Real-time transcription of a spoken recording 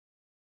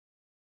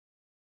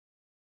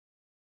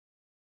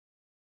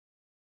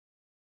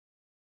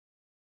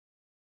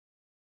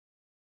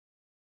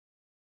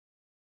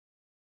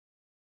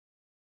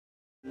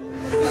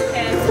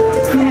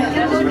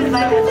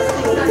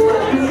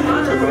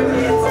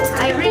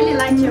I really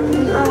like your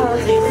room. Oh,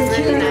 it's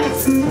really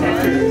nice.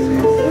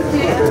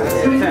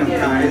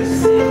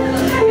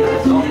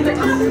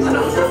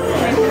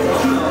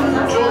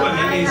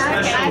 Any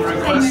special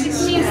requests?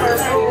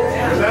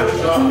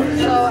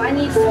 So I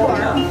need 4.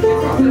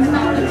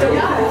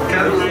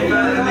 Catherine,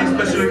 any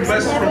special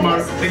requests from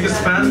our biggest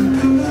fan?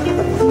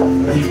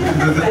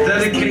 The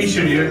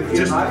dedication here,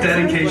 just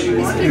dedication.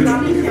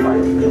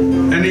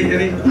 Any?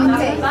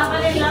 Okay.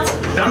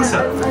 Danza?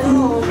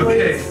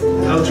 Okay,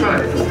 I'll try.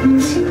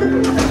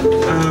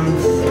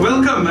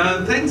 Welcome,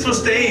 thanks for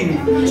staying.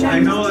 I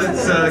know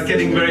it's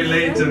getting very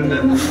late and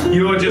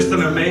you are just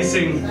an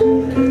amazing...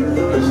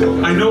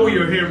 I know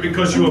you're here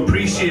because you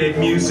appreciate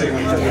music.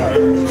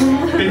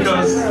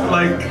 Because,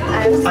 like,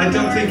 I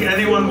don't think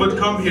anyone would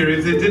come here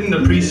if they didn't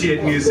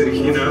appreciate music,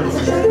 you know?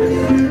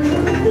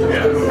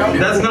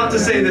 That's not to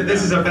say that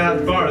this is a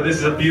bad bar, this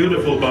is a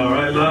beautiful bar.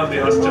 I love the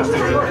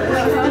AstraStube.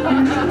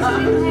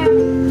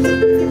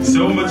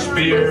 So much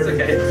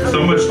beer,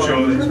 so much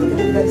joy.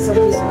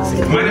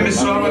 My name is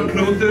Svavar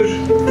Knutur.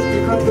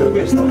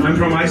 I'm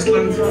from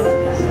Iceland.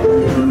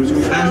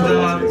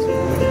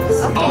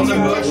 And on the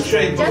merch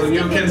table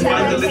you can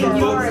find a little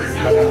book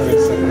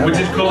which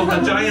is called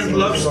The Giant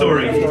Love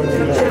Story.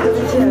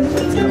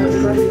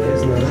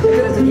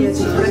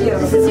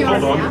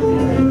 Hold on.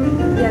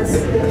 Yes.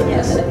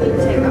 Yes.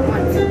 Take that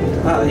one.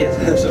 Ah, yes.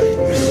 Sorry.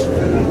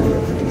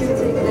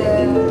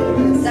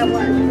 That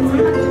one.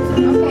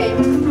 Okay.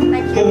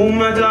 Thank you. Oh,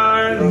 my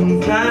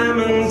darling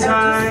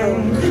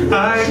Clementine, I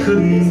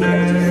couldn't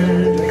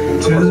bear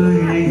to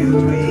hear you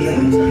read.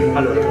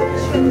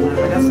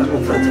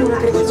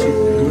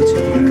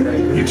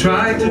 You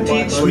tried to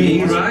teach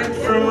me right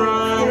from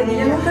wrong,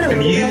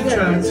 and you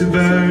tried to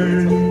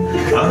burn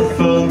off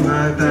all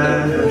my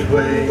bad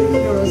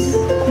ways.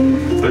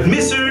 But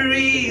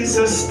misery's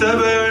a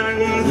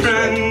stubborn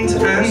friend,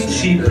 and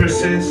she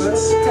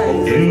persists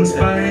in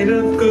spite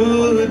of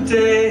good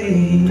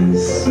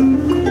days.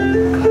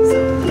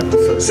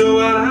 So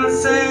I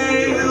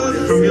sailed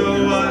from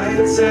your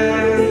white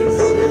sands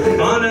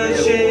on a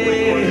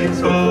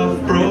ship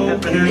of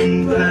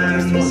broken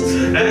plans,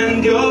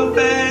 and your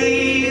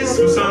face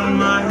was on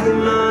my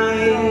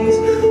mind.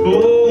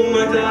 Oh,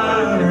 my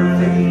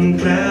darling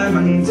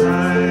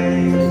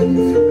Clementine.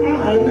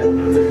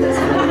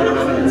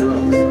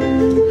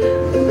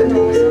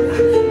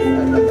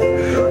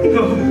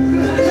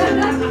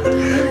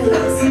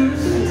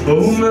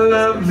 Oh, my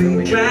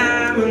lovely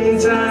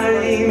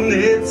Clementine,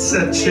 it's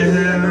such a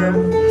hell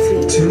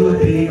to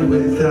be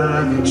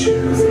without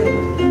you.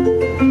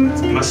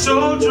 My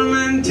soul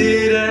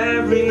tormented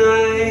every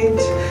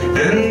night,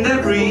 and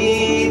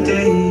every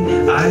day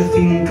I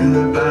think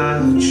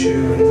about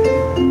you.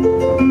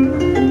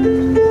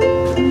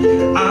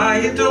 I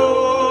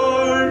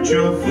adored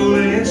your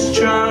foolish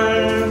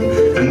charm,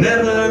 I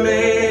never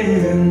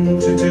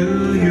meant to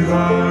do you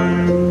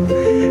harm,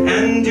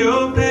 and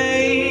your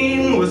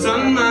pain was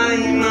on my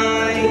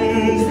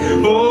mind.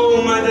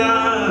 Oh, my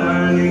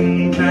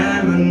darling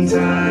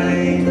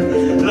Clementine.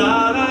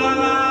 La la la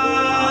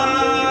la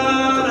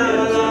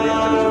la la la la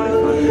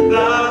la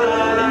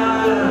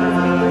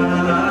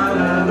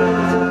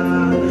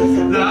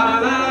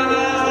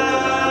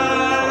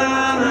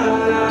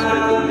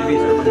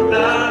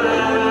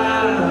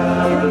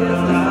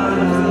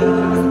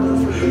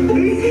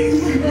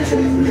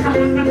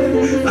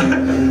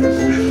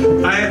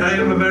I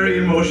am a very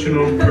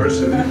emotional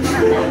person.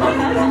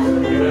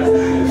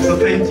 So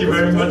thank you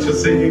very much for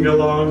singing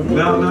along.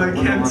 No, I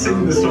can't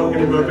sing the song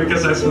anymore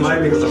because I'm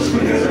smiling so much.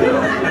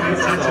 And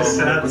it's such a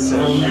sad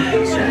song.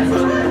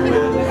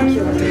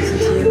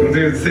 Do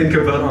you think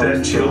about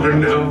dead children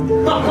now?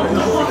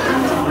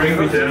 Bring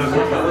me down.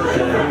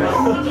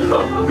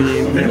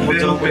 And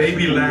little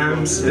baby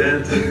lambs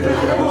dead.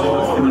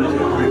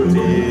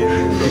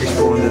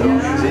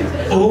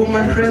 Oh,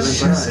 my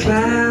precious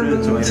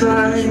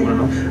Clementine,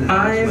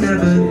 I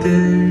never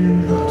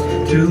dared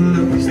to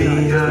look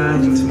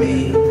behind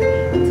me.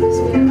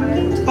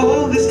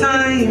 All this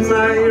time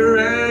I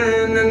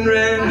ran and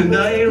ran and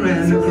I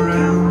ran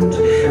aground,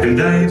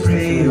 and I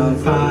pray you'll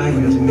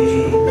find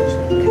me.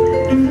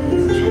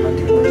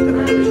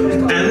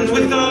 And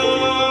with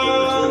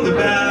all the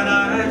bad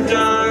I've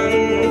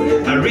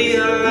done, I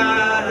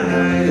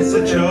realize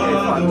that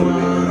you're the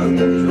one,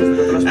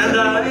 and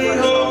I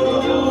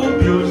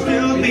hope you'll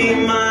still be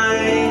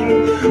mine.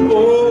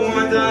 Oh,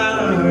 my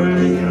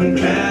darling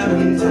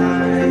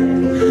Clementine.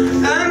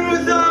 And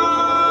with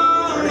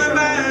all the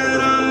bad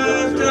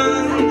I've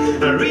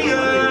done, I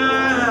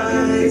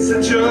realize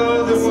that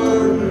you're the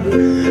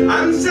one.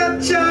 I'm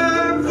such a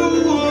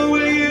fool,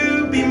 will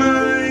you be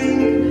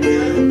mine?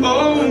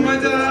 Oh, my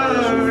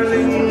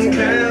darling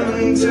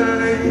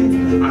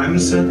Clementine. I'm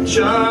such a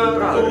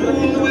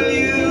fool, will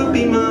you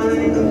be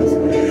mine?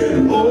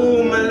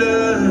 Oh, my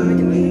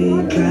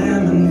lovely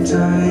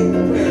Clementine.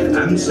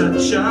 I'm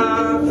such a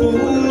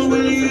fool,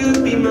 will you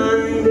be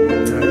mine?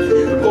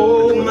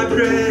 Oh, my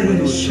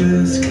precious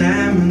precious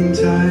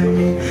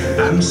clementine.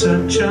 I'm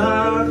such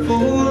a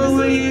fool,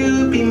 will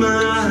you be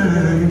mine?